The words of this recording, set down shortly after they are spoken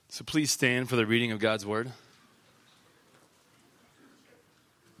So please stand for the reading of God's word.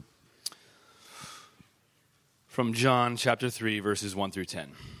 From John chapter 3, verses 1 through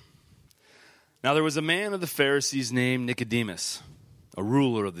 10. Now there was a man of the Pharisees named Nicodemus, a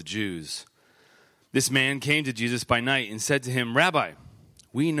ruler of the Jews. This man came to Jesus by night and said to him, "Rabbi,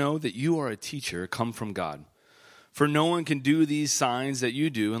 we know that you are a teacher come from God, for no one can do these signs that you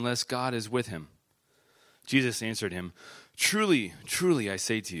do unless God is with him." Jesus answered him, "Truly, truly, I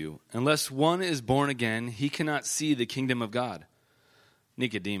say to you, unless one is born again, he cannot see the kingdom of God."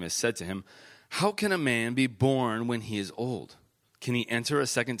 Nicodemus said to him, "How can a man be born when he is old? Can he enter a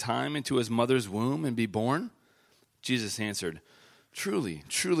second time into his mother's womb and be born?" Jesus answered, "Truly,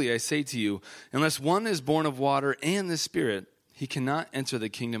 truly, I say to you, unless one is born of water and the Spirit, he cannot enter the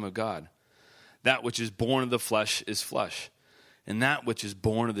kingdom of God. That which is born of the flesh is flesh, and that which is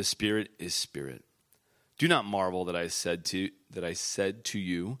born of the Spirit is spirit. Do not marvel that I said to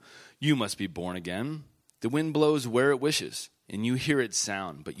you, you must be born again. The wind blows where it wishes, and you hear its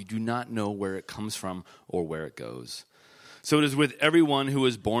sound, but you do not know where it comes from or where it goes. So it is with everyone who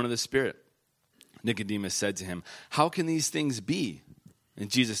is born of the Spirit." Nicodemus said to him, "How can these things be?" And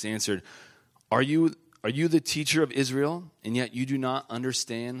Jesus answered, Are you the teacher of Israel, and yet you do not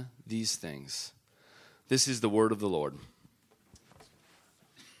understand these things?" This is the word of the Lord.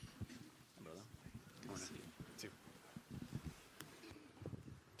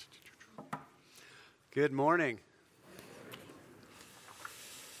 Good morning.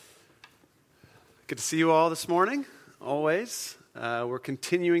 Good to see you all this morning, always. We're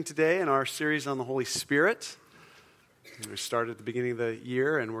continuing today in our series on the Holy Spirit. We started at the beginning of the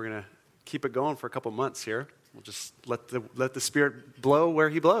year, and we're going to keep it going for a couple months here. We'll just let the Spirit blow where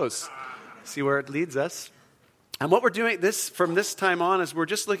He blows, see where it leads us. And what we're doing from this time on is we're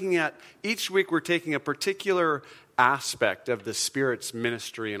just looking at, each week we're taking a particular aspect of the Spirit's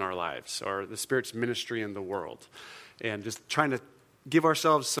ministry in our lives, or the Spirit's ministry in the world, and just trying to give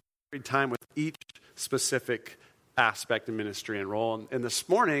ourselves some free time with each specific aspect of ministry and role. And this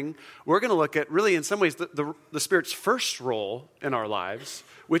morning, we're going to look at, really in some ways, the Spirit's first role in our lives,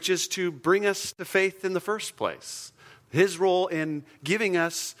 which is to bring us to faith in the first place. His role in giving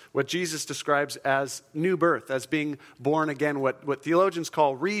us what Jesus describes as new birth, as being born again, what theologians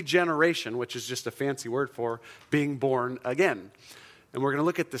call regeneration, which is just a fancy word for being born again. And we're going to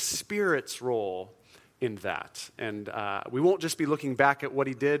look at the Spirit's role in that. And we won't just be looking back at what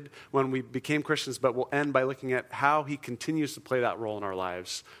He did when we became Christians, but we'll end by looking at how He continues to play that role in our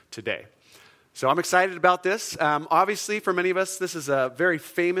lives today. So I'm excited about this. Obviously, for many of us, this is a very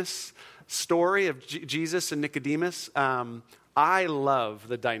famous story of Jesus and Nicodemus. I love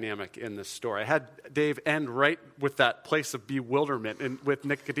the dynamic in this story. I had Dave end right with that place of bewilderment with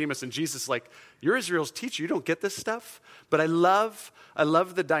Nicodemus and Jesus, like, "You're Israel's teacher. You don't get this stuff." But I love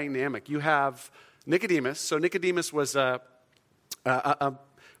the dynamic. You have Nicodemus. So Nicodemus was a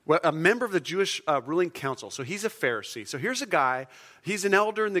member of the Jewish ruling council. So he's a Pharisee. So here's a guy. He's an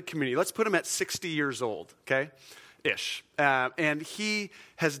elder in the community. Let's put him at 60 years old, okay? Ish. And he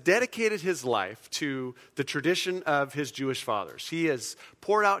has dedicated his life to the tradition of his Jewish fathers. He has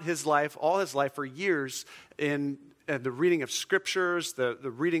poured out all his life for years in the reading of scriptures, the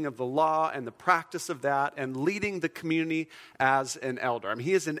reading of the law and the practice of that, and leading the community as an elder. I mean,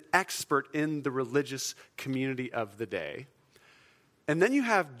 he is an expert in the religious community of the day. And then you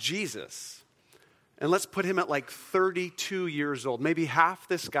have Jesus, and let's put him at like 32 years old, maybe half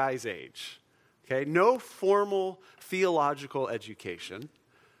this guy's age. Okay, no formal theological education,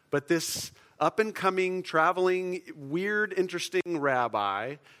 but this up-and-coming, traveling, weird, interesting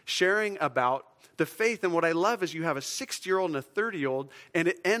rabbi sharing about the faith. And what I love is you have a 60-year-old and a 30-year-old, and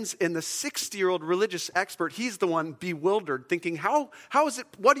it ends in the 60-year-old religious expert. He's the one bewildered, thinking, how is it,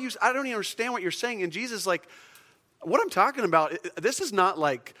 I don't even understand what you're saying. And Jesus is like, what I'm talking about, this is not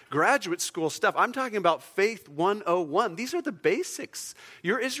like graduate school stuff. I'm talking about faith 101. These are the basics.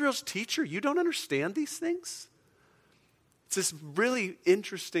 You're Israel's teacher. You don't understand these things? It's this really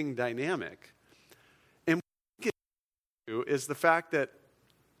interesting dynamic. And what we get to is the fact that,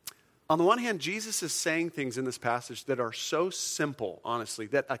 on the one hand, Jesus is saying things in this passage that are so simple, honestly,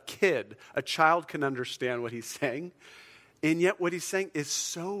 that a child can understand what he's saying. And yet what he's saying is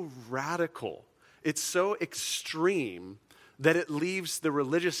so radical. It's so extreme that it leaves the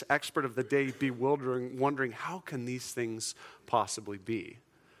religious expert of the day bewildering, wondering, how can these things possibly be?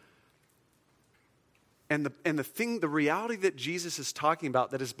 And the reality that Jesus is talking about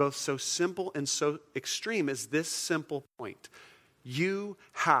that is both so simple and so extreme is this simple point. You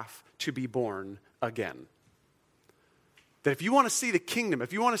have to be born again. That if you want to see the kingdom,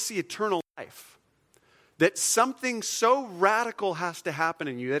 if you want to see eternal life, that something so radical has to happen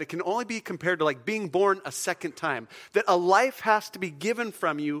in you that it can only be compared to like being born a second time. That a life has to be given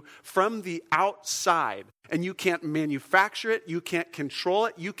from you from the outside. And you can't manufacture it, you can't control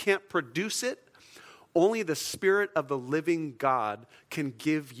it, you can't produce it. Only the Spirit of the living God can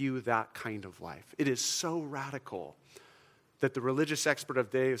give you that kind of life. It is so radical that the religious expert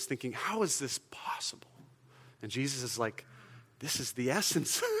of the day is thinking, how is this possible? And Jesus is like, this is the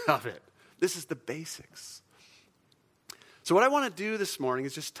essence of it. This is the basics. So what I want to do this morning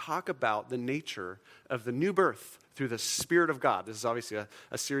is just talk about the nature of the new birth through the Spirit of God. This is obviously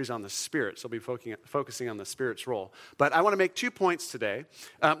a series on the Spirit, so I'll be focusing on the Spirit's role. But I want to make 2 points today.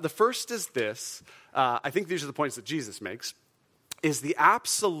 The first is this. I think these are the points that Jesus makes, is the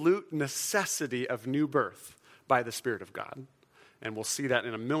absolute necessity of new birth by the Spirit of God. And we'll see that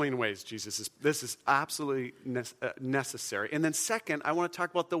in a million ways. This is absolutely necessary. And then second, I want to talk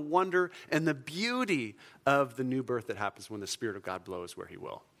about the wonder and the beauty of the new birth that happens when the Spirit of God blows where he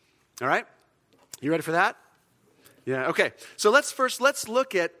will. All right? You ready for that? Yeah, okay. So let's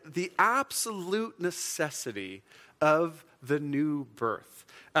look at the absolute necessity of the new birth.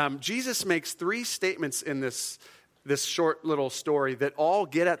 Jesus makes 3 statements in this short little story that all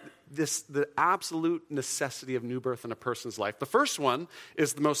get at the absolute necessity of new birth in a person's life. The first one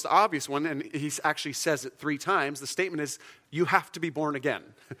is the most obvious one, and he actually says it 3 times. The statement is, you have to be born again.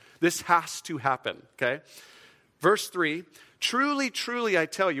 This has to happen, okay? Verse 3, truly, truly, I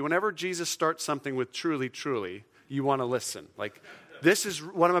tell you, whenever Jesus starts something with truly, truly, you want to listen. Like, this is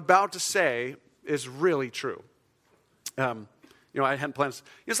what I'm about to say is really true. I hadn't planned.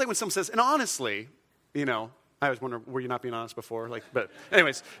 It's like when someone says, and honestly, I always wonder, were you not being honest before? But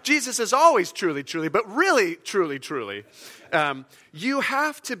anyways, Jesus is always truly, truly, but really, truly, truly. You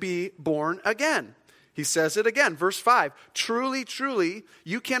have to be born again. He says it again, verse 5. Truly, truly,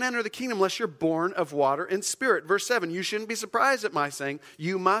 you can't enter the kingdom unless you're born of water and spirit. Verse 7, you shouldn't be surprised at my saying,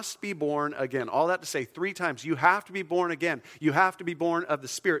 you must be born again. All that to say 3 times, you have to be born again. You have to be born of the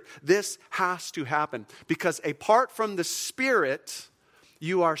Spirit. This has to happen because apart from the Spirit,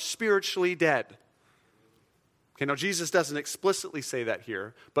 you are spiritually dead. Okay, now Jesus doesn't explicitly say that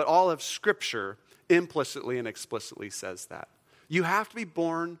here, but all of Scripture implicitly and explicitly says that. You have to be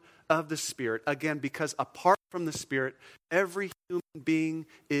born of the Spirit, again, because apart from the Spirit, every human being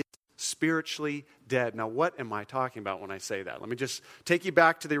is spiritually dead. Now, what am I talking about when I say that? Let me just take you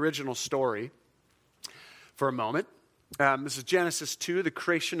back to the original story for a moment. This is Genesis 2, the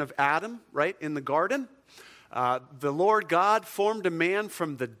creation of Adam, right, in the garden. The Lord God formed a man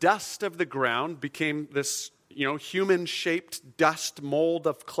from the dust of the ground, became this human-shaped dust mold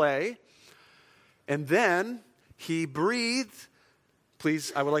of clay. And then he breathed,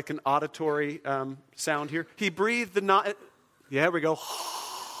 I would like an auditory sound here. He breathed here we go,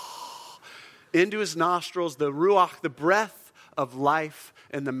 into his nostrils, the ruach, the breath of life,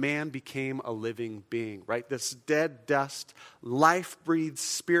 and the man became a living being, right? This dead dust, life breathes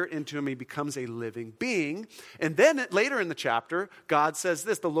spirit into him, he becomes a living being. And then later in the chapter, God says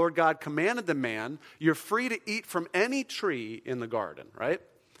this, the Lord God commanded the man, you're free to eat from any tree in the garden, right?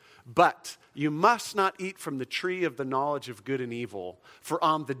 But you must not eat from the tree of the knowledge of good and evil, for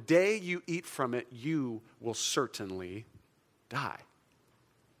on the day you eat from it, you will certainly die.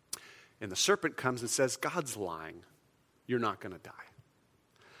 And the serpent comes and says, God's lying. You're not going to die.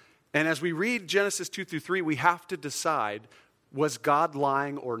 And as we read Genesis 2-3, we have to decide, was God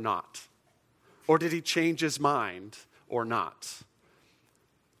lying or not? Or did he change his mind or not?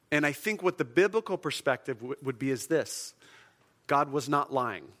 And I think what the biblical perspective would be is this. God was not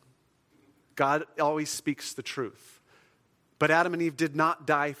lying. God always speaks the truth. But Adam and Eve did not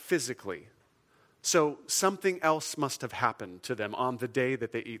die physically. So something else must have happened to them on the day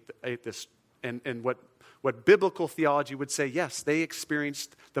that they ate this. And what biblical theology would say, yes, they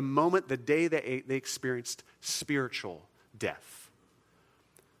experienced, the day they ate, they experienced spiritual death.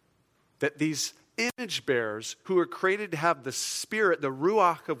 That these image bearers who are created to have the Spirit, the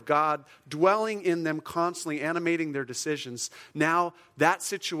Ruach of God, dwelling in them constantly, animating their decisions, now that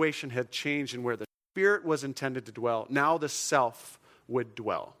situation had changed, and where the Spirit was intended to dwell, now the self would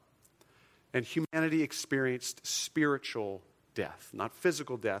dwell. And humanity experienced spiritual death. Not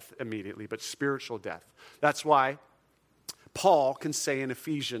physical death immediately, but spiritual death. That's why Paul can say in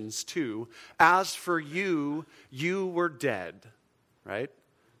Ephesians 2, as for you, you were dead, right?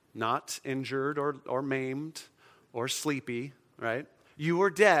 Not injured or maimed or sleepy, right? You were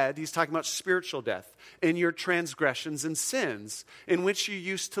dead, he's talking about spiritual death, in your transgressions and sins, in which you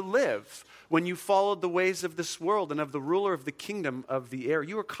used to live when you followed the ways of this world and of the ruler of the kingdom of the air.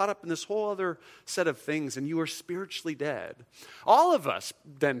 You were caught up in this whole other set of things, and you were spiritually dead. All of us,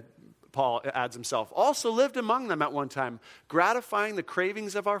 then, Paul adds himself, also lived among them at one time, gratifying the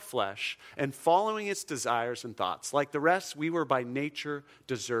cravings of our flesh and following its desires and thoughts. Like the rest, we were by nature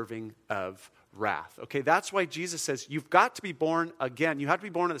deserving of wrath. Okay, that's why Jesus says you've got to be born again. You have to be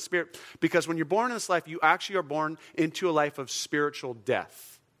born of the Spirit, because when you're born in this life, you actually are born into a life of spiritual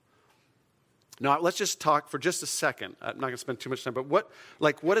death. Now, let's just talk for just a second. I'm not going to spend too much time, but what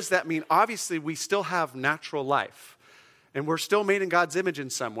does that mean? Obviously, we still have natural life, and we're still made in God's image in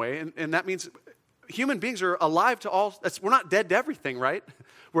some way, and that means human beings are alive to all. We're not dead to everything, right?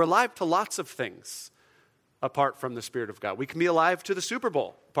 We're alive to lots of things apart from the Spirit of God. We can be alive to the Super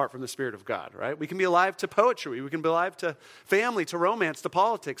Bowl apart from the Spirit of God, right? We can be alive to poetry. We can be alive to family, to romance, to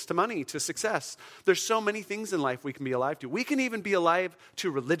politics, to money, to success. There's so many things in life we can be alive to. We can even be alive to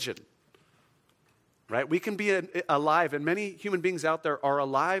religion. Right? We can be alive, and many human beings out there are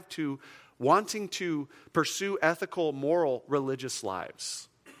alive to wanting to pursue ethical, moral, religious lives.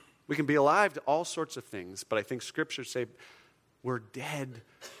 We can be alive to all sorts of things, but I think scriptures say we're dead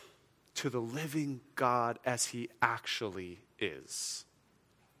to the living God as he actually is.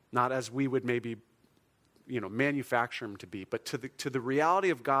 Not as we would maybe, manufacture him to be, but to the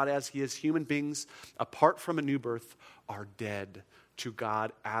reality of God as he is. Human beings, apart from a new birth, are dead to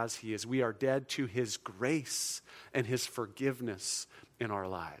God as he is. We are dead to his grace and his forgiveness in our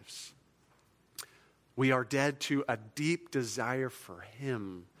lives. We are dead to a deep desire for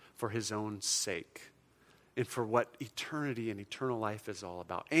him, for his own sake, and for what eternity and eternal life is all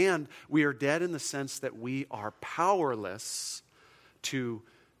about. And we are dead in the sense that we are powerless to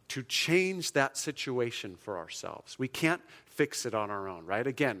change that situation for ourselves. We can't fix it on our own, right?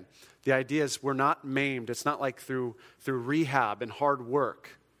 Again, the idea is we're not maimed. It's not like through rehab and hard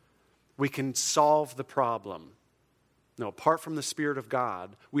work we can solve the problem. No, apart from the Spirit of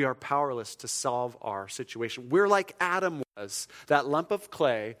God, we are powerless to solve our situation. We're like Adam was, that lump of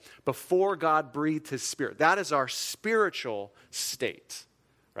clay before God breathed his Spirit. That is our spiritual state,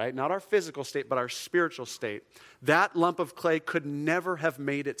 right? Not our physical state, but our spiritual state. That lump of clay could never have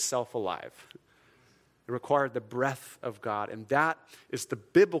made itself alive. It required the breath of God. And that is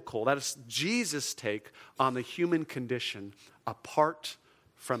that is Jesus' take on the human condition apart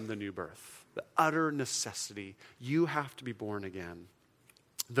from the new birth. The utter necessity. You have to be born again.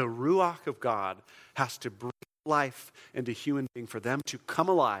 The Ruach of God has to breathe life into human being for them to come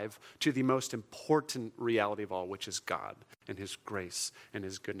alive to the most important reality of all, which is God and his grace and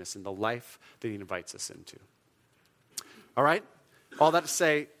his goodness and the life that he invites us into. All right? All that to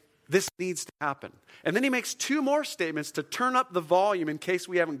say, this needs to happen. And then he makes two more statements to turn up the volume in case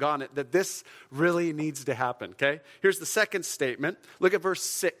we haven't gotten it, that this really needs to happen, okay? Here's the second statement. Look at verse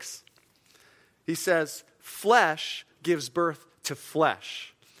 6. He says, flesh gives birth to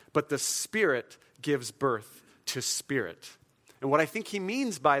flesh, but the Spirit gives birth to spirit. And what I think he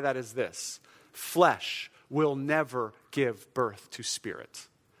means by that is this. Flesh will never give birth to spirit.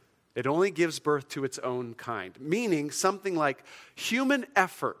 It only gives birth to its own kind, meaning something like human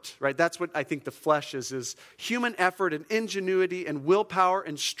effort, right? That's what I think the flesh is human effort and ingenuity and willpower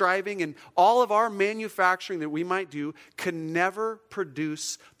and striving and all of our manufacturing that we might do can never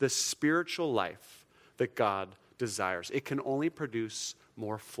produce the spiritual life that God desires. It can only produce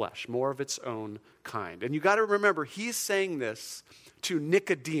more flesh, more of its own kind. And you got to remember, he's saying this to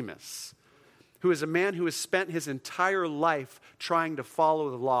Nicodemus, who is a man who has spent his entire life trying to follow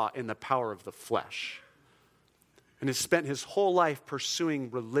the law in the power of the flesh, and has spent his whole life pursuing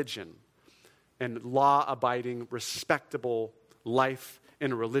religion and law-abiding, respectable life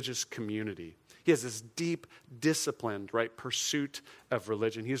in a religious community. He has this deep, disciplined, right, pursuit of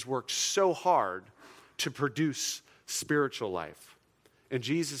religion. He has worked so hard to produce spiritual life. And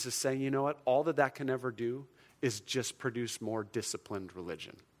Jesus is saying, you know what? All that can ever do is just produce more disciplined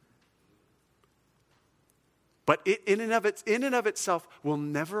religion. But it, in and of itself will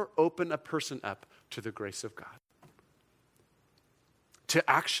never open a person up to the grace of God, to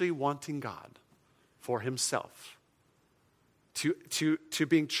actually wanting God for himself, to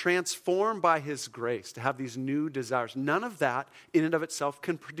being transformed by his grace, to have these new desires. None of that in and of itself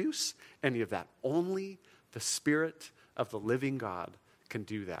can produce any of that. Only the Spirit of the living God can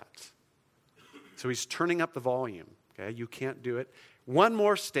do that. So he's turning up the volume. Okay, you can't do it. One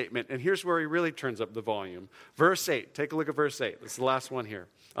more statement, and here's where he really turns up the volume. Verse 8, take a look at verse 8. This is the last one here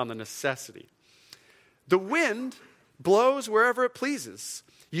on the necessity. The wind blows wherever it pleases.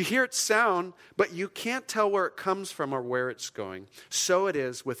 You hear its sound, but you can't tell where it comes from or where it's going. So it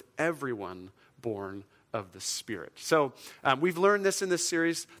is with everyone born of the Spirit. So we've learned this in this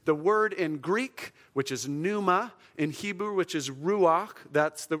series. The word in Greek, which is pneuma, in Hebrew, which is ruach,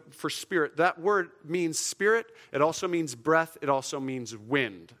 that's for spirit. That word means spirit. It also means breath. It also means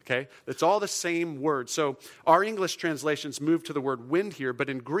wind, okay? It's all the same word. So our English translations move to the word wind here, but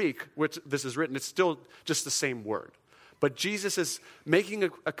in Greek, which this is written, it's still just the same word. But Jesus is making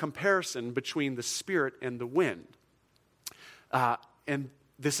a comparison between the Spirit and the wind. And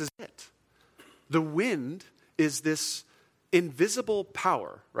this is it. The wind is this invisible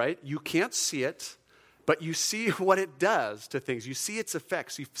power, right? You can't see it, but you see what it does to things. You see its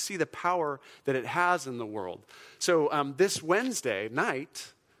effects. You see the power that it has in the world. So this Wednesday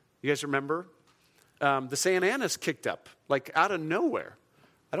night, you guys remember? The Santa Ana's kicked up, like out of nowhere.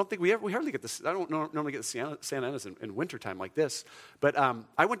 I don't think we hardly get this. I don't normally get the Santa Ana's in wintertime like this. But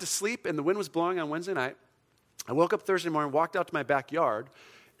I went to sleep, and the wind was blowing on Wednesday night. I woke up Thursday morning, walked out to my backyard,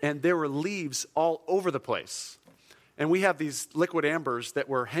 and there were leaves all over the place. And we have these liquid ambers that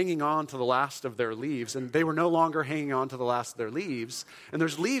were hanging on to the last of their leaves, and they were no longer hanging on to the last of their leaves. And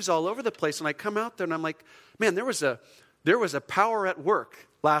there's leaves all over the place, and I come out there, and I'm like, man, there was a power at work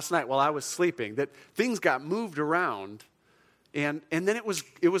last night while I was sleeping, that things got moved around, and then it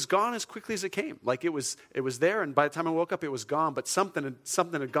was gone as quickly as it came. Like it was there, and by the time I woke up, it was gone, but something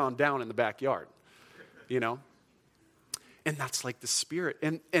had gone down in the backyard, you know? And that's like the Spirit.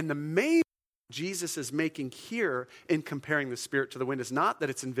 And the main Jesus is making here in comparing the Spirit to the wind is not that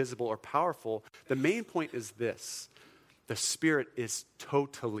it's invisible or powerful. The main point is this. The Spirit is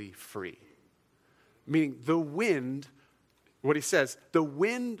totally free. Meaning the wind, what he says, the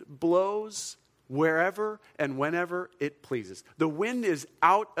wind blows wherever and whenever it pleases. The wind is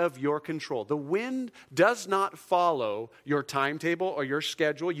out of your control. The wind does not follow your timetable or your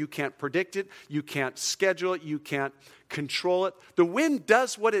schedule. You can't predict it. You can't schedule it. You can't control it. The wind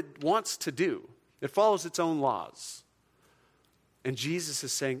does what it wants to do. It follows its own laws. And Jesus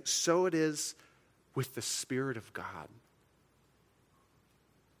is saying, so it is with the Spirit of God.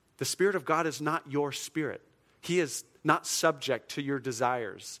 The Spirit of God is not your spirit. He is not subject to your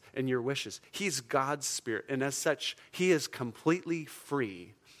desires and your wishes. He's God's Spirit, and as such, he is completely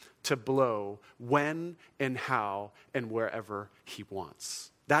free to blow when and how and wherever he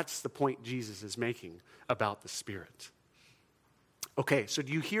wants. That's the point Jesus is making about the Spirit. Okay, so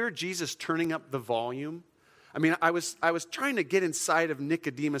do you hear Jesus turning up the volume? I mean, I was trying to get inside of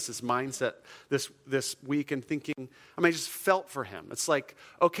Nicodemus' mindset this week and thinking, I just felt for him. It's like,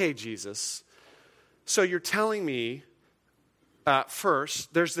 okay, Jesus, so you're telling me,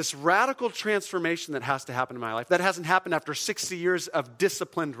 first, there's this radical transformation that has to happen in my life. That hasn't happened after 60 years of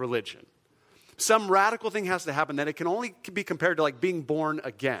disciplined religion. Some radical thing has to happen that it can only be compared to like being born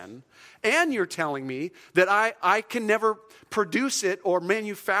again. And you're telling me that I can never produce it or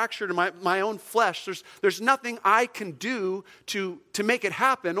manufacture it in my own flesh. There's nothing I can do to make it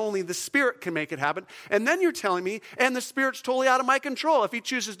happen. Only the Spirit can make it happen. And then you're telling me, and the Spirit's totally out of my control. If he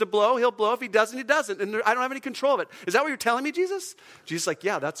chooses to blow, he'll blow. If he doesn't, he doesn't. And I don't have any control of it. Is that what you're telling me, Jesus? Jesus is like,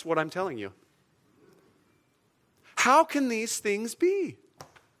 yeah, that's what I'm telling you. How can these things be?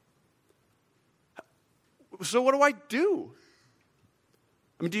 So what do I do?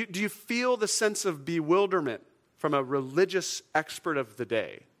 I mean, do you feel the sense of bewilderment from a religious expert of the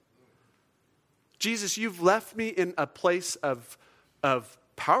day? Jesus, you've left me in a place of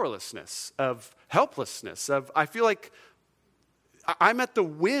powerlessness, of helplessness, I feel like I'm at the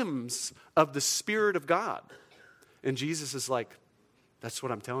whims of the Spirit of God. And Jesus is like, that's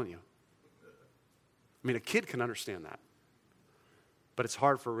what I'm telling you. I mean, a kid can understand that. But it's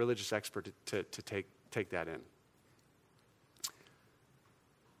hard for a religious expert to take that in.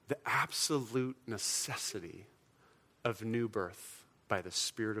 The absolute necessity of new birth by the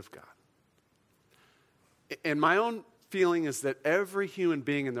Spirit of God. And my own feeling is that every human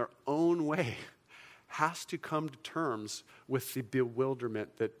being in their own way has to come to terms with the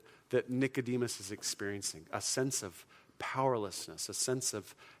bewilderment that Nicodemus is experiencing, a sense of powerlessness, a sense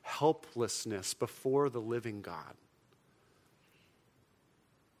of helplessness before the living God.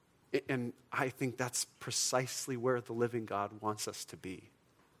 And I think that's precisely where the living God wants us to be.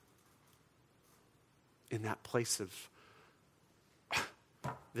 In that place of,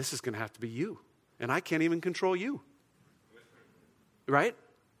 this is going to have to be you. And I can't even control you. Right?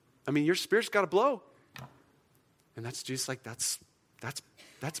 I mean, your Spirit's got to blow. And that's just like, that's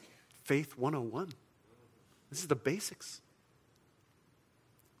faith 101. This is the basics.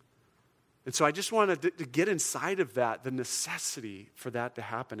 And so I just wanted to get inside of that, the necessity for that to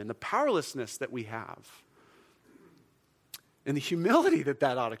happen, and the powerlessness that we have, and the humility that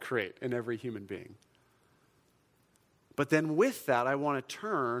ought to create in every human being. But then with that, I want to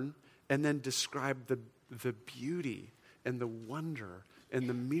turn and then describe the beauty and the wonder and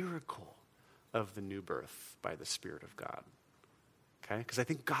the miracle of the new birth by the Spirit of God. Okay? Because I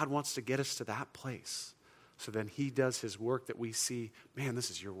think God wants to get us to that place. So then he does his work that we see, man, this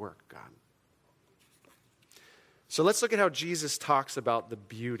is your work, God. So let's look at how Jesus talks about the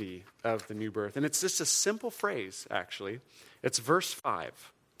beauty of the new birth. And it's just a simple phrase, actually. It's verse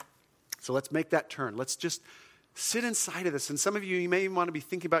 5. So let's make that turn. Let's just sit inside of this. And some of you may even want to be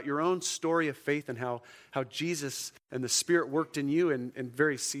thinking about your own story of faith and how Jesus and the Spirit worked in you in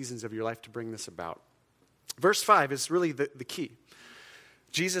various seasons of your life to bring this about. Verse 5 is really the key.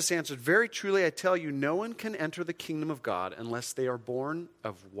 Jesus answered, "Very truly I tell you, no one can enter the kingdom of God unless they are born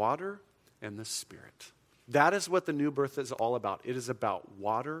of water and the Spirit." That is what the new birth is all about. It is about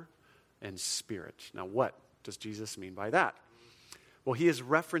water and Spirit. Now, what does Jesus mean by that? Well, he is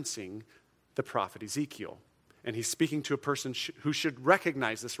referencing the prophet Ezekiel. And he's speaking to a person who should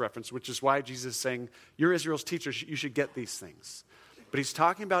recognize this reference, which is why Jesus is saying, you're Israel's teacher, you should get these things. But he's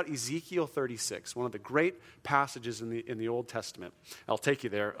talking about Ezekiel 36, one of the great passages in the Old Testament. I'll take you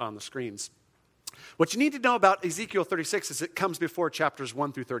there on the screens. What you need to know about Ezekiel 36 is it comes before chapters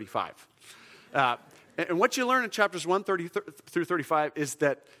 1 through 35. And what you learn in chapters 1 through 35 is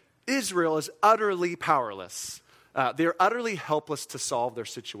that Israel is utterly powerless. They are utterly helpless to solve their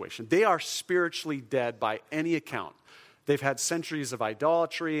situation. They are spiritually dead by any account. They've had centuries of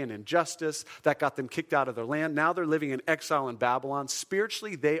idolatry and injustice that got them kicked out of their land. Now they're living in exile in Babylon.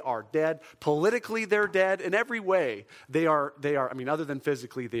 Spiritually, they are dead. Politically, they're dead. In every way, they are, other than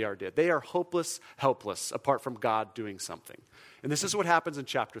physically, they are dead. They are hopeless, helpless, apart from God doing something. And this is what happens in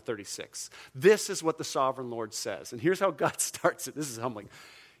chapter 36. This is what the sovereign Lord says. And here's how God starts it. This is humbling.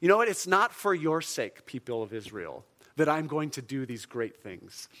 You know what? It's not for your sake, people of Israel, that I'm going to do these great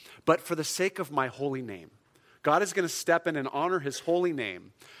things, but for the sake of my holy name. God is going to step in and honor his holy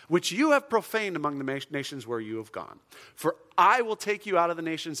name, which you have profaned among the nations where you have gone. For I will take you out of the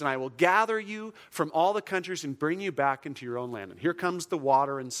nations, and I will gather you from all the countries and bring you back into your own land. And here comes the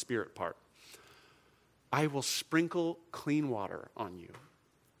water and Spirit part. I will sprinkle clean water on you,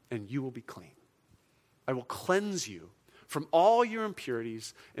 and you will be clean. I will cleanse you from all your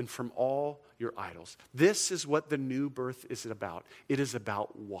impurities and from all your idols. This is what the new birth is about. It is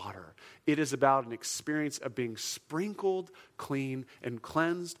about water. It is about an experience of being sprinkled clean and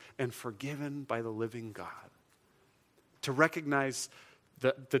cleansed and forgiven by the living God. To recognize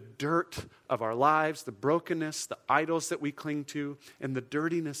the dirt of our lives, the brokenness, the idols that we cling to, and the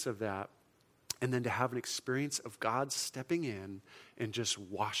dirtiness of that. And then to have an experience of God stepping in and just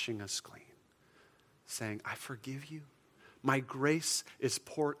washing us clean. Saying, I forgive you. My grace is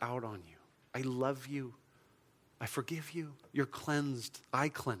poured out on you. I love you. I forgive you. You're cleansed. I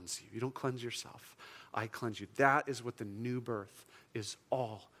cleanse you. You don't cleanse yourself. I cleanse you. That is what the new birth is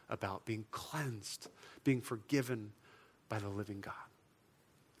all about. Being cleansed. Being forgiven by the living God.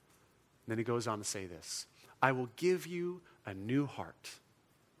 And then he goes on to say this. I will give you a new heart.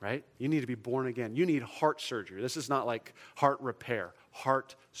 Right? You need to be born again. You need heart surgery. This is not like heart repair.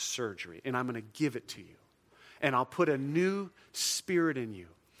 Heart surgery. And I'm going to give it to you. And I'll put a new spirit in you.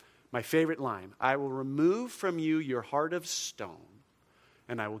 My favorite line, I will remove from you your heart of stone,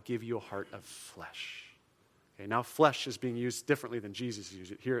 and I will give you a heart of flesh. Okay, now flesh is being used differently than Jesus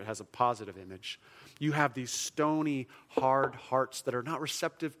used it. Here it has a positive image. You have these stony, hard hearts that are not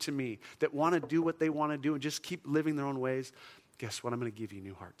receptive to me, that want to do what they want to do and just keep living their own ways. Guess what? I'm going to give you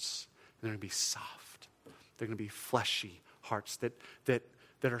new hearts. And they're going to be soft. They're going to be fleshy hearts that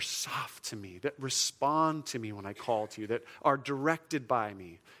are soft to me, that respond to me when I call to you, that are directed by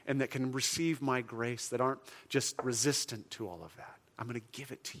me, and that can receive my grace, that aren't just resistant to all of that. I'm going to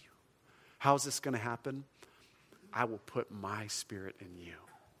give it to you. How's this going to happen? I will put my spirit in you.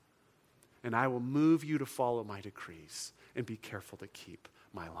 And I will move you to follow my decrees and be careful to keep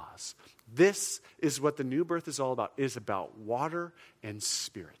my laws. This is what the new birth is all about. It is about water and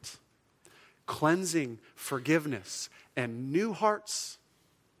Spirit. Cleansing, forgiveness, and new hearts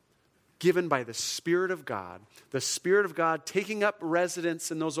given by the Spirit of God. The Spirit of God taking up residence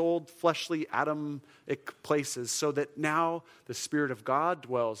in those old fleshly Adamic places so that now the Spirit of God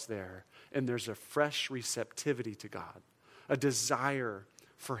dwells there and there's a fresh receptivity to God. A desire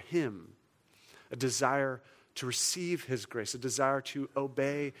for Him. A desire to receive His grace. A desire to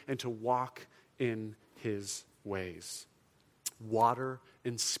obey and to walk in His ways. Water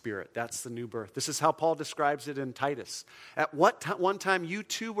and Spirit. That's the new birth. This is how Paul describes it in Titus. At one time you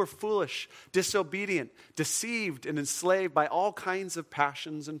too were foolish, disobedient, deceived, and enslaved by all kinds of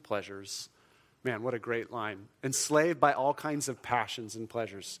passions and pleasures. Man, what a great line. Enslaved by all kinds of passions and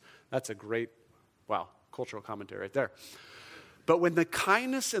pleasures. That's a great, cultural commentary right there. But when the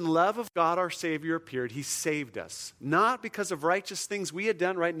kindness and love of God our Savior appeared, he saved us. Not because of righteous things we had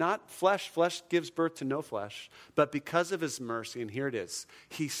done, right? Not flesh. Flesh gives birth to no flesh. But because of his mercy, and here it is,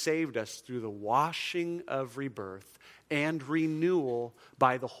 he saved us through the washing of rebirth and renewal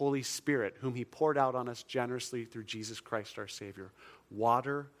by the Holy Spirit, whom he poured out on us generously through Jesus Christ our Savior.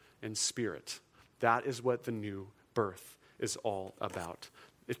 Water and Spirit. That is what the new birth is all about.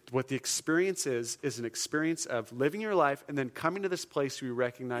 What the experience is an experience of living your life and then coming to this place where you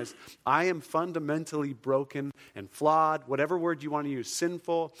recognize, I am fundamentally broken and flawed, whatever word you want to use,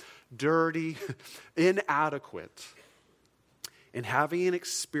 sinful, dirty, inadequate. And having an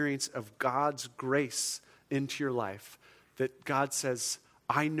experience of God's grace into your life, that God says,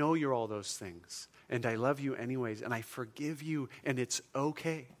 I know you're all those things, and I love you anyways, and I forgive you, and it's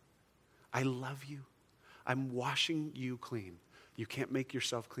okay. I love you. I'm washing you clean. You can't make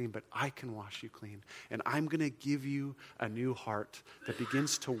yourself clean, but I can wash you clean. And I'm going to give you a new heart that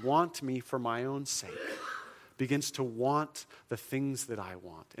begins to want me for my own sake, begins to want the things that I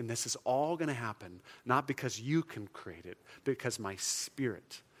want. And this is all going to happen, not because you can create it, but because my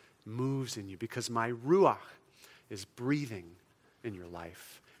Spirit moves in you, because my Ruach is breathing in your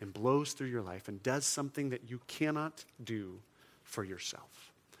life and blows through your life and does something that you cannot do for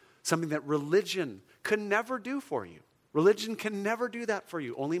yourself. Something that religion could never do for you. Religion can never do that for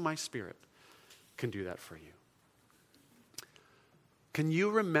you. Only my Spirit can do that for you. Can you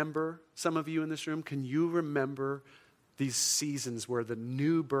remember, some of you in this room, can you remember these seasons where the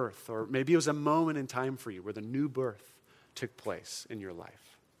new birth, or maybe it was a moment in time for you where the new birth took place in your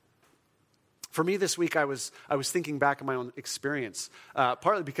life? For me this week, I was thinking back on my own experience,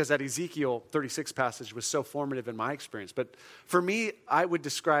 partly because that Ezekiel 36 passage was so formative in my experience. But for me, I would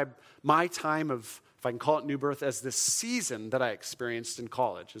describe my time of, if I can call it new birth, as this season that I experienced in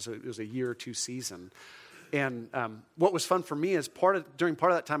college. It was a year or two season. And what was fun for me is during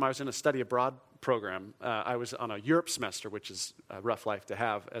part of that time, I was in a study abroad program. I was on a Europe semester, which is a rough life to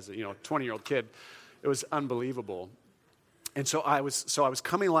have as a 20-year-old kid. It was unbelievable. And so I was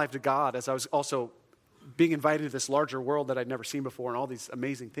coming alive to God as I was also being invited to this larger world that I'd never seen before and all these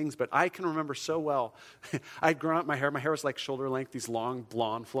amazing things. But I can remember so well, I'd grown out my hair. My hair was like shoulder length, these long,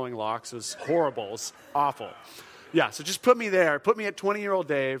 blonde, flowing locks. It was horrible. It was awful. Yeah, so just put me there. Put me at 20-year-old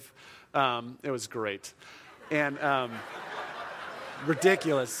Dave. It was great. And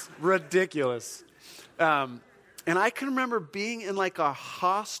ridiculous. And I can remember being in like a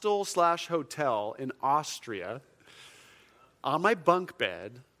hostel/hotel in Austria on my bunk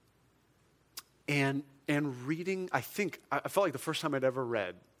bed and reading, I felt like the first time I'd ever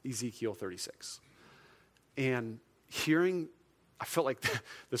read Ezekiel 36. And hearing, I felt like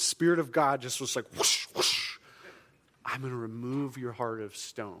the Spirit of God just was like, whoosh, whoosh. I'm going to remove your heart of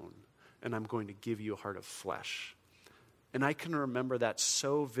stone, and I'm going to give you a heart of flesh. And I can remember that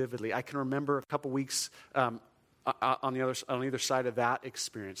so vividly. I can remember a couple weeks on either side of that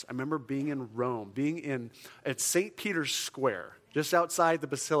experience. I remember being in Rome, at St. Peter's Square, just outside the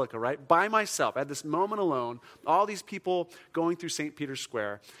Basilica, right? By myself. I had this moment alone, all these people going through St. Peter's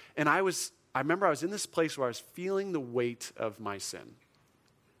Square. And I remember I was in this place where I was feeling the weight of my sin.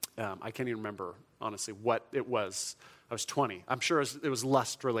 I can't even remember, honestly, what it was. I was 20. I'm sure it was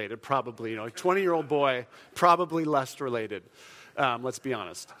lust related, probably. 20-year-old boy, probably lust related. Let's be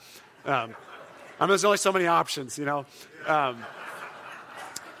honest. There's only so many options, and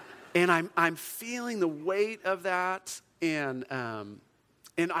I'm feeling the weight of that, and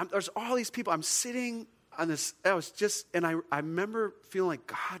there's all these people. I'm sitting on this. I remember feeling like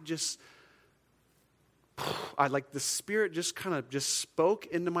God the Spirit just kind of just spoke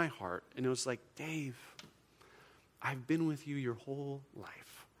into my heart, and it was like, Dave, I've been with you your whole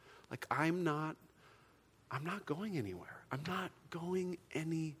life. Like I'm not going anywhere. I'm not going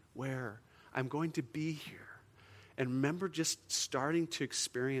anywhere. I'm going to be here. And remember just starting to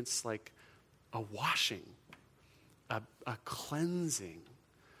experience like a washing, a cleansing.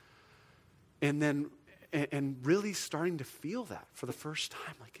 And really starting to feel that for the first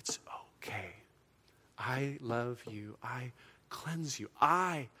time. Like it's okay. I love you. I cleanse you.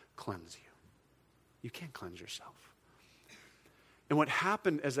 I cleanse you. You can't cleanse yourself. And what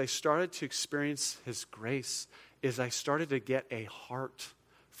happened as I started to experience His grace is I started to get a heart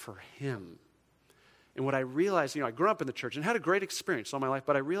for Him. And what I realized, I grew up in the church and had a great experience all my life,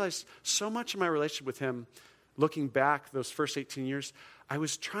 but I realized so much of my relationship with Him, looking back those first 18 years,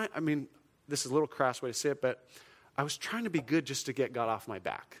 this is a little crass way to say it, but I was trying to be good just to get God off my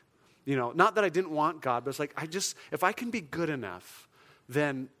back. Not that I didn't want God, but it's like, if I can be good enough,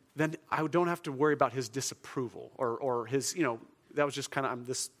 then I don't have to worry about His disapproval or His, that was just kind of, I'm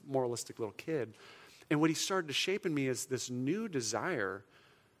this moralistic little kid. And what he started to shape in me is this new desire,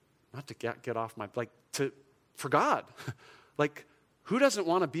 not to get off my, for God. Like, who doesn't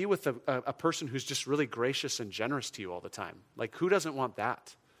want to be with a person who's just really gracious and generous to you all the time? Like, who doesn't want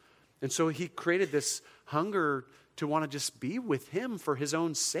that? And so he created this hunger to want to just be with him for his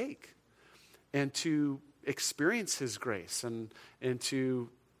own sake and to experience his grace and to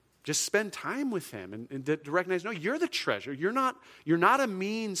just spend time with him and to recognize, no, you're the treasure. You're not a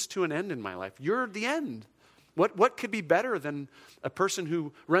means to an end in my life. You're the end. What could be better than a person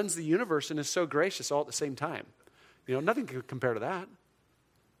who runs the universe and is so gracious all at the same time? Nothing can compare to that.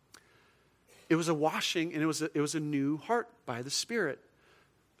 It was a washing, and it was a new heart by the Spirit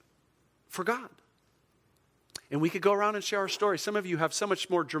for God. And we could go around and share our stories. Some of you have so much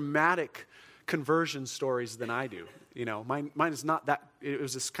more dramatic conversion stories than I do. Mine is not that. It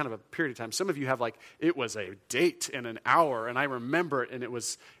was this kind of a period of time. Some of you have it was a date and an hour, and I remember it, and it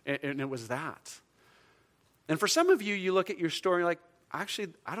was that. And for some of you, you look at your story like, actually,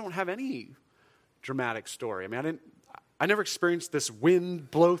 I don't have any dramatic story. I mean, I never experienced this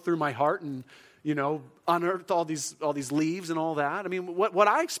wind blow through my heart and, unearthed all these leaves and all that. I mean, what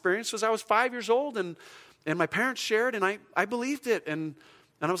I experienced was I was 5 years old and my parents shared and I believed it and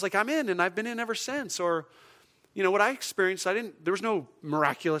I was like, I'm in and I've been in ever since. Or, what I experienced, there was no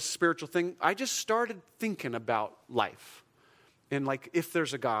miraculous spiritual thing. I just started thinking about life and if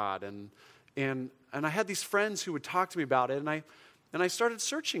there's a God and I had these friends who would talk to me about it and I started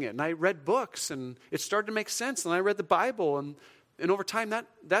searching it, and I read books, and it started to make sense, and I read the Bible, and over time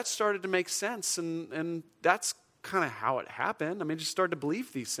that started to make sense, and that's kind of how it happened. I mean, I just started to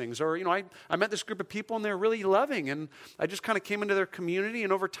believe these things. Or, I met this group of people, and they're really loving, and I just kind of came into their community,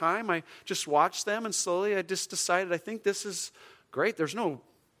 and over time, I just watched them, and slowly I just decided, I think this is great. There's no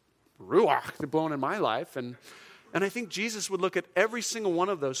ruach blowing in my life, and I think Jesus would look at every single one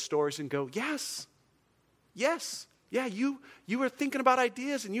of those stories and go, yes. Yeah, you were thinking about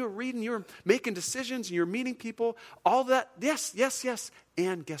ideas and you were reading, you were making decisions and you were meeting people. All that, yes.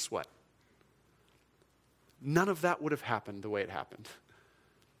 And guess what? None of that would have happened the way it happened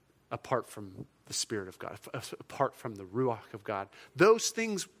apart from the Spirit of God, apart from the Ruach of God. Those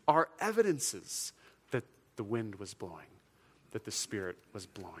things are evidences that the wind was blowing, that the Spirit was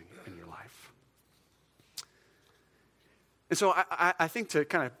blowing in your life. And so I think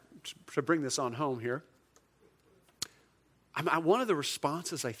to bring this on home here, one of the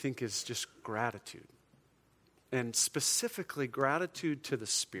responses, I think, is just gratitude. And specifically, gratitude to the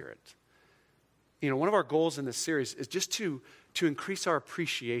Spirit. One of our goals in this series is just to increase our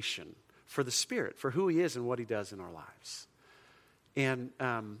appreciation for the Spirit, for who He is and what He does in our lives. And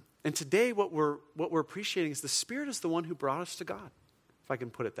today, what we're appreciating is the Spirit is the one who brought us to God, if I can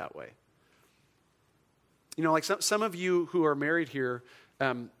put it that way. Some of you who are married here,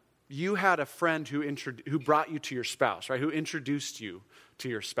 you had a friend who brought you to your spouse, right? Who introduced you to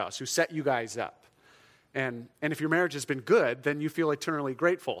your spouse, who set you guys up. And if your marriage has been good, then you feel eternally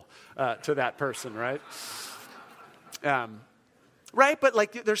grateful to that person, right? Right?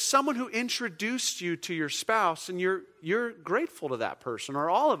 But there's someone who introduced you to your spouse, and you're grateful to that person. Or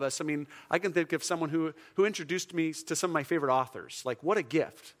all of us. I mean, I can think of someone who introduced me to some of my favorite authors. What a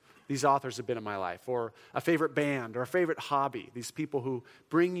gift these authors have been in my life, or a favorite band, or a favorite hobby, these people who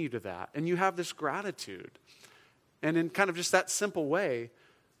bring you to that. And you have this gratitude. And in kind of just that simple way,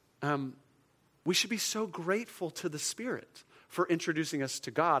 we should be so grateful to the Spirit for introducing us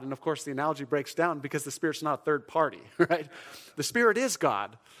to God. And of course, the analogy breaks down because the Spirit's not a third party, right? The Spirit is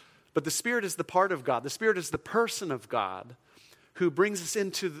God, but the Spirit is the part of God. The Spirit is the person of God who brings us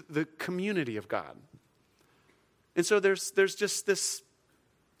into the community of God. And so there's just this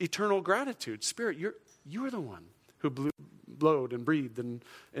eternal gratitude. Spirit, you are the one who blowed and breathed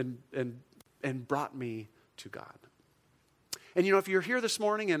and brought me to God. And if you're here this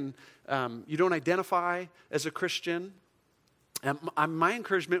morning and you don't identify as a Christian, my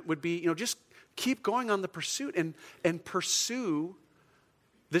encouragement would be, just keep going on the pursuit and pursue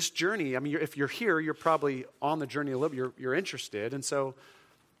this journey. I mean, if you're here, you're probably on the journey a little. You're interested, and so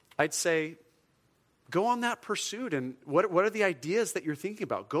I'd say, go on that pursuit, and what are the ideas that you're thinking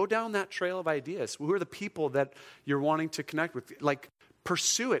about? Go down that trail of ideas. Who are the people that you're wanting to connect with?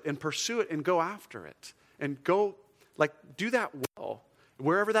 Pursue it and go after it. And go, do that well,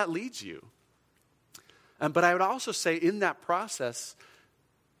 wherever that leads you. But I would also say in that process,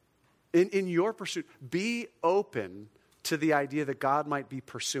 in your pursuit, be open to the idea that God might be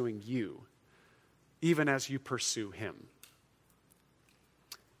pursuing you, even as you pursue Him.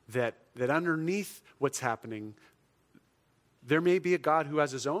 That underneath what's happening, there may be a God who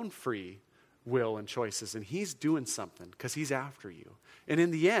has His own free will and choices, and He's doing something because He's after you. And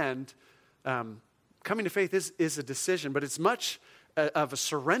in the end, coming to faith is a decision, but it's much of a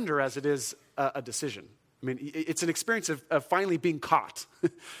surrender as it is a decision. I mean, it's an experience of finally being caught,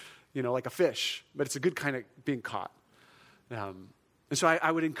 like a fish, but it's a good kind of being caught. And so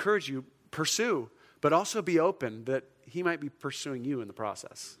I would encourage you, pursue, but also be open that he might be pursuing you in the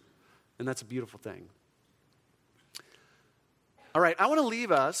process. And that's a beautiful thing. All right, I want to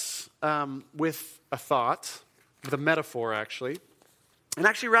leave us with a thought, with a metaphor, actually. And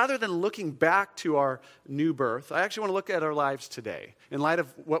actually, rather than looking back to our new birth, I actually want to look at our lives today in light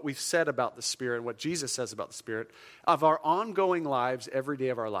of what we've said about the Spirit and what Jesus says about the Spirit, of our ongoing lives, every day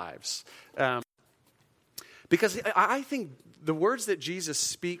of our lives. Because I think the words that Jesus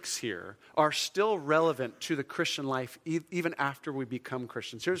speaks here are still relevant to the Christian life even after we become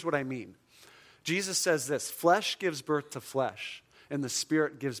Christians. Here's what I mean. Jesus says this, flesh gives birth to flesh, and the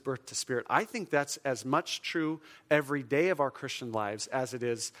Spirit gives birth to spirit. I think that's as much true every day of our Christian lives as it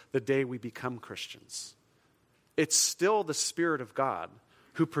is the day we become Christians. It's still the Spirit of God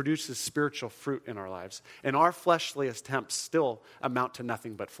who produces spiritual fruit in our lives, and our fleshly attempts still amount to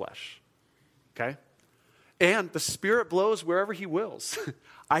nothing but flesh. Okay? And the Spirit blows wherever he wills.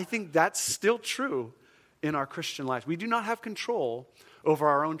 I think that's still true in our Christian lives. We do not have control over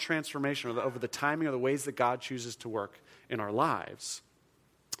our own transformation, or over the timing or the ways that God chooses to work in our lives.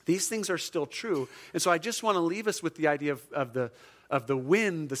 These things are still true. And so I just want to leave us with the idea of the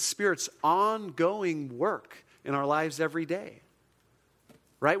wind, the Spirit's ongoing work in our lives every day.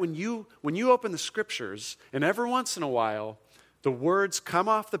 Right? When you open the Scriptures, and every once in a while, the words come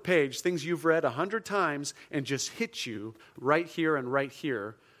off the page, things you've read 100 times, and just hit you right here and right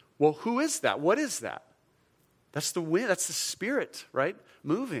here. Well, who is that? What is that? That's the wind. That's the Spirit, right?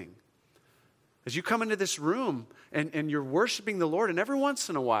 Moving. As you come into this room and you're worshiping the Lord, and every once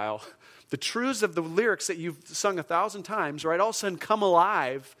in a while, the truths of the lyrics that you've sung 1,000 times, right, all of a sudden come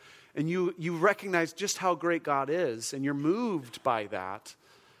alive, and you recognize just how great God is, and you're moved by that.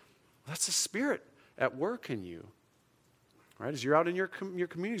 That's the Spirit at work in you. Right? As you're out in your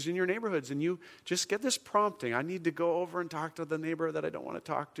communities, in your neighborhoods, and you just get this prompting, I need to go over and talk to the neighbor that I don't want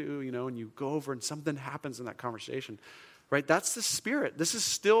to talk to, and you go over and something happens in that conversation. Right? That's the Spirit. This is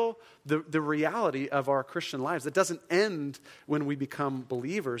still the reality of our Christian lives. It doesn't end when we become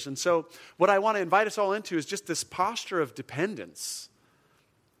believers. And so what I want to invite us all into is just this posture of dependence.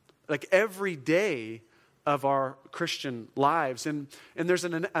 Like every day of our Christian lives. And there's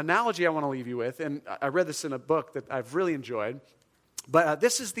an analogy I want to leave you with, and I read this in a book that I've really enjoyed, but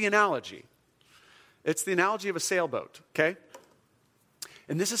this is the analogy. It's the analogy of a sailboat, okay?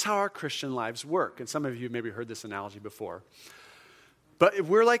 And this is how our Christian lives work, and some of you maybe heard this analogy before. But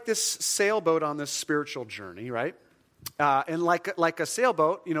we're like this sailboat on this spiritual journey, right? And like a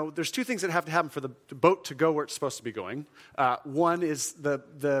sailboat, there's two things that have to happen for the boat to go where it's supposed to be going. One is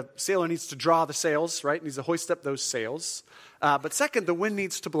the sailor needs to draw the sails, right? Needs to hoist up those sails. But second, the wind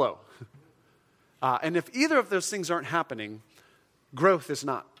needs to blow. And if either of those things aren't happening, growth is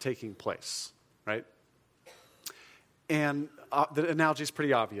not taking place, right? And the analogy is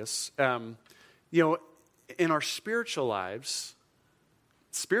pretty obvious. In our spiritual lives,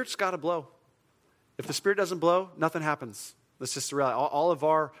 Spirit's got to blow. If the Spirit doesn't blow, nothing happens. That's just the reality. All of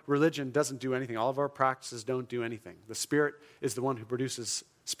our religion doesn't do anything. All of our practices don't do anything. The Spirit is the one who produces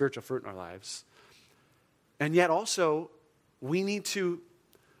spiritual fruit in our lives. And yet also, we need to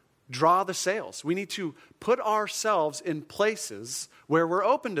draw the sails. We need to put ourselves in places where we're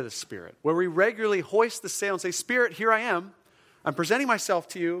open to the Spirit, where we regularly hoist the sail and say, Spirit, here I am. I'm presenting myself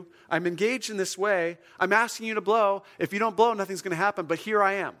to you. I'm engaged in this way. I'm asking you to blow. If you don't blow, nothing's going to happen, but here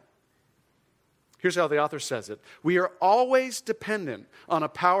I am. Here's how the author says it. We are always dependent on a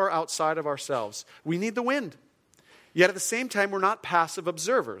power outside of ourselves. We need the wind. Yet at the same time, we're not passive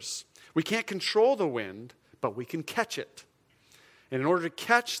observers. We can't control the wind, but we can catch it. And in order to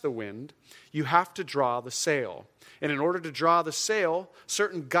catch the wind, you have to draw the sail. And in order to draw the sail,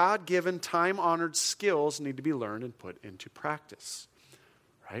 certain God-given, time-honored skills need to be learned and put into practice.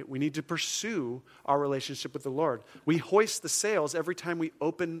 Right? We need to pursue our relationship with the Lord. We hoist the sails every time we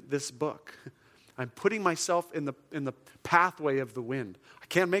open this book. I'm putting myself in the pathway of the wind. I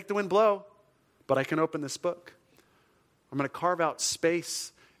can't make the wind blow, but I can open this book. I'm going to carve out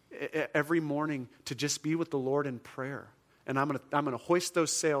space every morning to just be with the Lord in prayer. And I'm going to hoist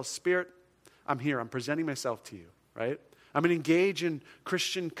those sails. Spirit, I'm here. I'm presenting myself to you, right? I'm going to engage in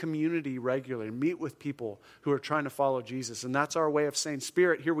Christian community regularly and meet with people who are trying to follow Jesus. And that's our way of saying,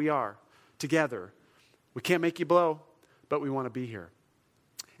 Spirit, here we are together. We can't make you blow, but we want to be here.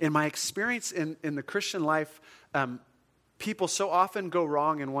 In my experience in the Christian life, people so often go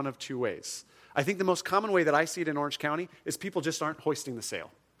wrong in one of two ways. I think the most common way that I see it in Orange County is people just aren't hoisting the sail.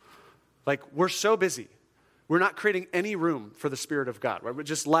 Like, we're so busy. We're not creating any room for the Spirit of God. Right?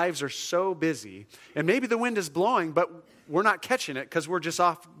 Just lives are so busy. And maybe the wind is blowing, but we're not catching it because we're just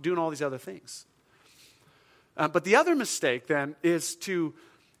off doing all these other things. But the other mistake then is to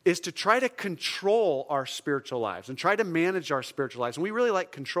try to control our spiritual lives and try to manage our spiritual lives. And we really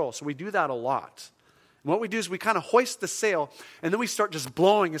like control, so we do that a lot. And what we do is we kind of hoist the sail, and then we start just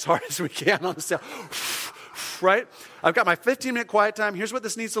blowing as hard as we can on the sail. Right? I've got my 15-minute quiet time. Here's what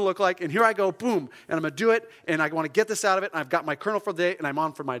this needs to look like. And here I go, boom. And I'm going to do it. And I want to get this out of it. And I've got my kernel for the day. And I'm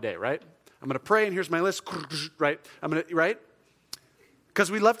on for my day, right? I'm going to pray. And here's my list. Right? Right?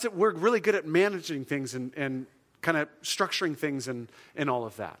 Because we're really good at managing things and kind of structuring things and all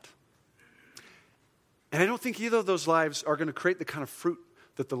of that. And I don't think either of those lives are going to create the kind of fruit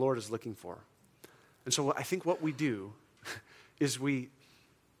that the Lord is looking for. And so I think what we do is we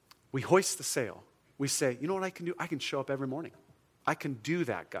hoist the sail. We say, you know what I can do? I can show up every morning. I can do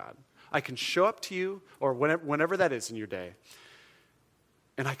that, God. I can show up to you, or whenever that is in your day,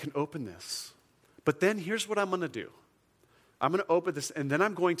 and I can open this. But then here's what I'm going to do. I'm going to open this, and then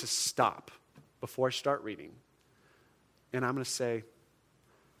I'm going to stop before I start reading. And I'm going to say,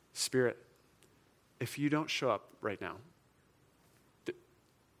 Spirit, if you don't show up right now,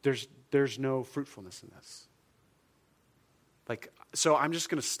 there's no fruitfulness in this. So I'm just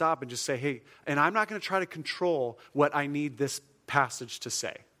going to stop and just say, hey, and I'm not going to try to control what I need this passage to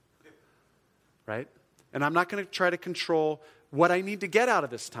say, right? And I'm not going to try to control what I need to get out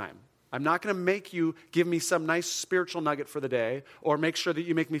of this time. I'm not going to make you give me some nice spiritual nugget for the day or make sure that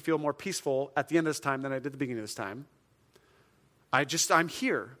you make me feel more peaceful at the end of this time than I did at the beginning of this time. I'm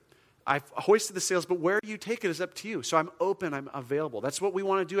here. I've hoisted the sails, but where you take it is up to you. So I'm open, I'm available. That's what we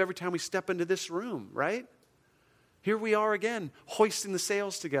want to do every time we step into this room, right? Here we are again, hoisting the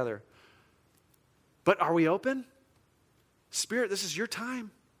sails together. But are we open? Spirit, this is your time.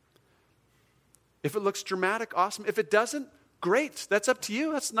 If it looks dramatic, awesome. If it doesn't, great. That's up to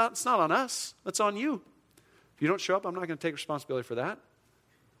you. It's not on us. That's on you. If you don't show up, I'm not going to take responsibility for that.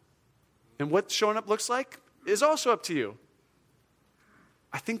 And what showing up looks like is also up to you.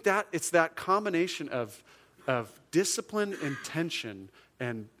 I think that it's that combination of discipline, intention,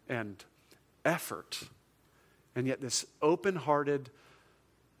 and effort. And yet this open-hearted,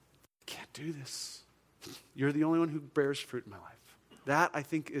 I can't do this. You're the only one who bears fruit in my life. That, I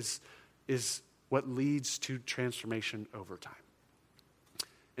think, is what leads to transformation over time.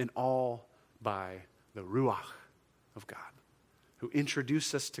 And all by the Ruach of God, who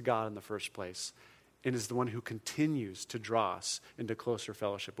introduced us to God in the first place and is the one who continues to draw us into closer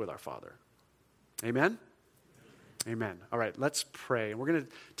fellowship with our Father. Amen? Amen. All right, let's pray. And we're going to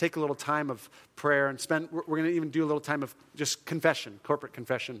take a little time of prayer and we're going to even do a little time of just confession, corporate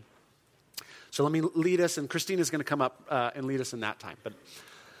confession. So let me lead us, and Christina's going to come up and lead us in that time. But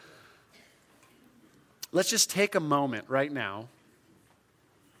let's just take a moment right now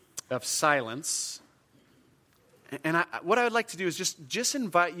of silence. And what I would like to do is just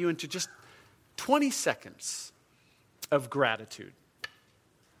invite you into just 20 seconds of gratitude.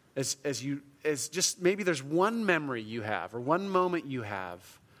 As just maybe there's one memory you have or one moment you have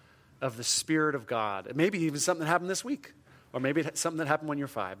of the Spirit of God. Maybe even something that happened this week, or maybe something that happened when you're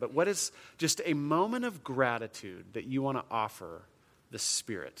 5. But what is just a moment of gratitude that you want to offer the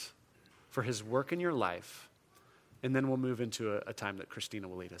Spirit for His work in your life? And then we'll move into a time that Christina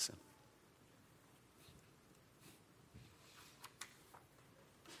will lead us in.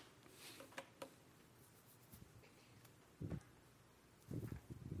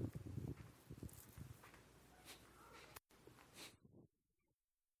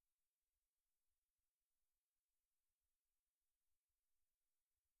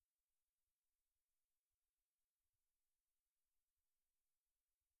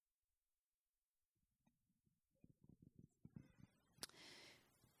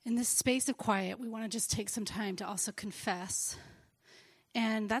 In this space of quiet, we want to just take some time to also confess.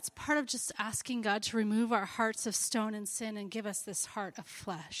 And that's part of just asking God to remove our hearts of stone and sin and give us this heart of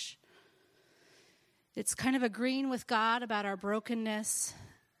flesh. It's kind of agreeing with God about our brokenness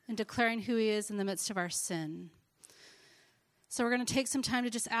and declaring who He is in the midst of our sin. So we're going to take some time to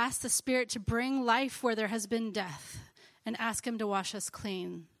just ask the Spirit to bring life where there has been death and ask Him to wash us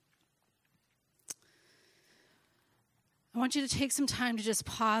clean. I want you to take some time to just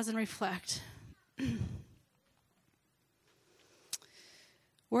pause and reflect.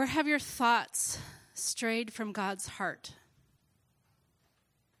 Where have your thoughts strayed from God's heart?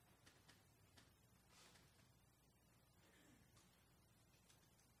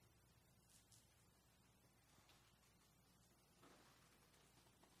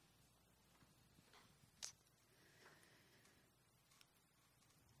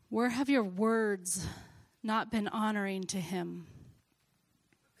 Where have your words not been honoring to him?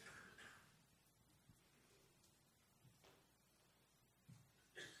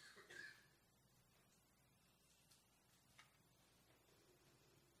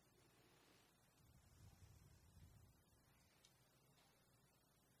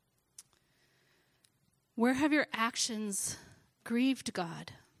 Where have your actions grieved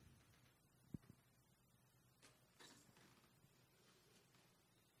God?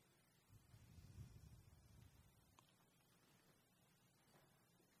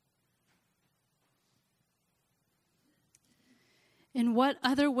 In what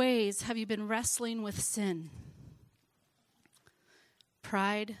other ways have you been wrestling with sin?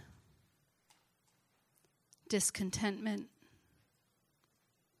 Pride, discontentment,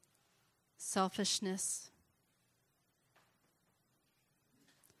 selfishness,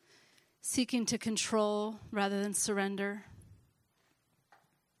 seeking to control rather than surrender.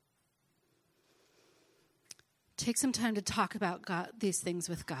 Take some time to talk about these things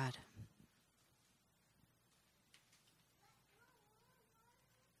with God.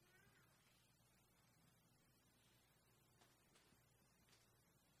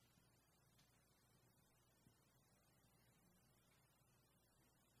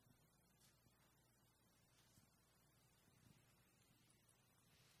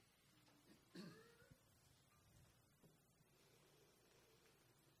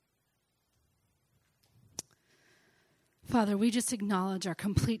 Father, we just acknowledge our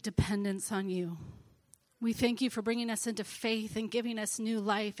complete dependence on you. We thank you for bringing us into faith and giving us new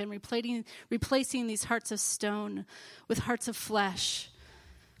life and replacing these hearts of stone with hearts of flesh.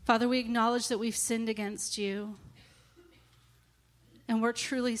 Father, we acknowledge that we've sinned against you, and we're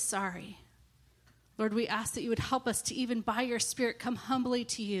truly sorry. Lord, we ask that you would help us to, even by your Spirit, come humbly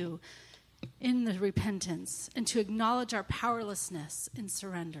to you in the repentance and to acknowledge our powerlessness in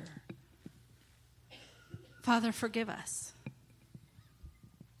surrender. Father, forgive us.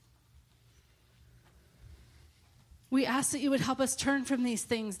 We ask that you would help us turn from these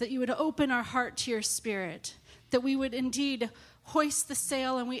things, that you would open our heart to your Spirit, that we would indeed hoist the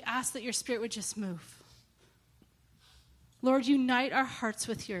sail, and we ask that your Spirit would just move. Lord, unite our hearts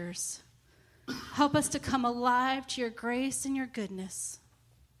with yours. Help us to come alive to your grace and your goodness.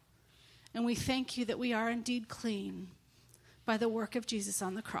 And we thank you that we are indeed clean by the work of Jesus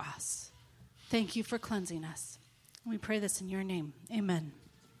on the cross. Thank you for cleansing us. We pray this in your name. Amen.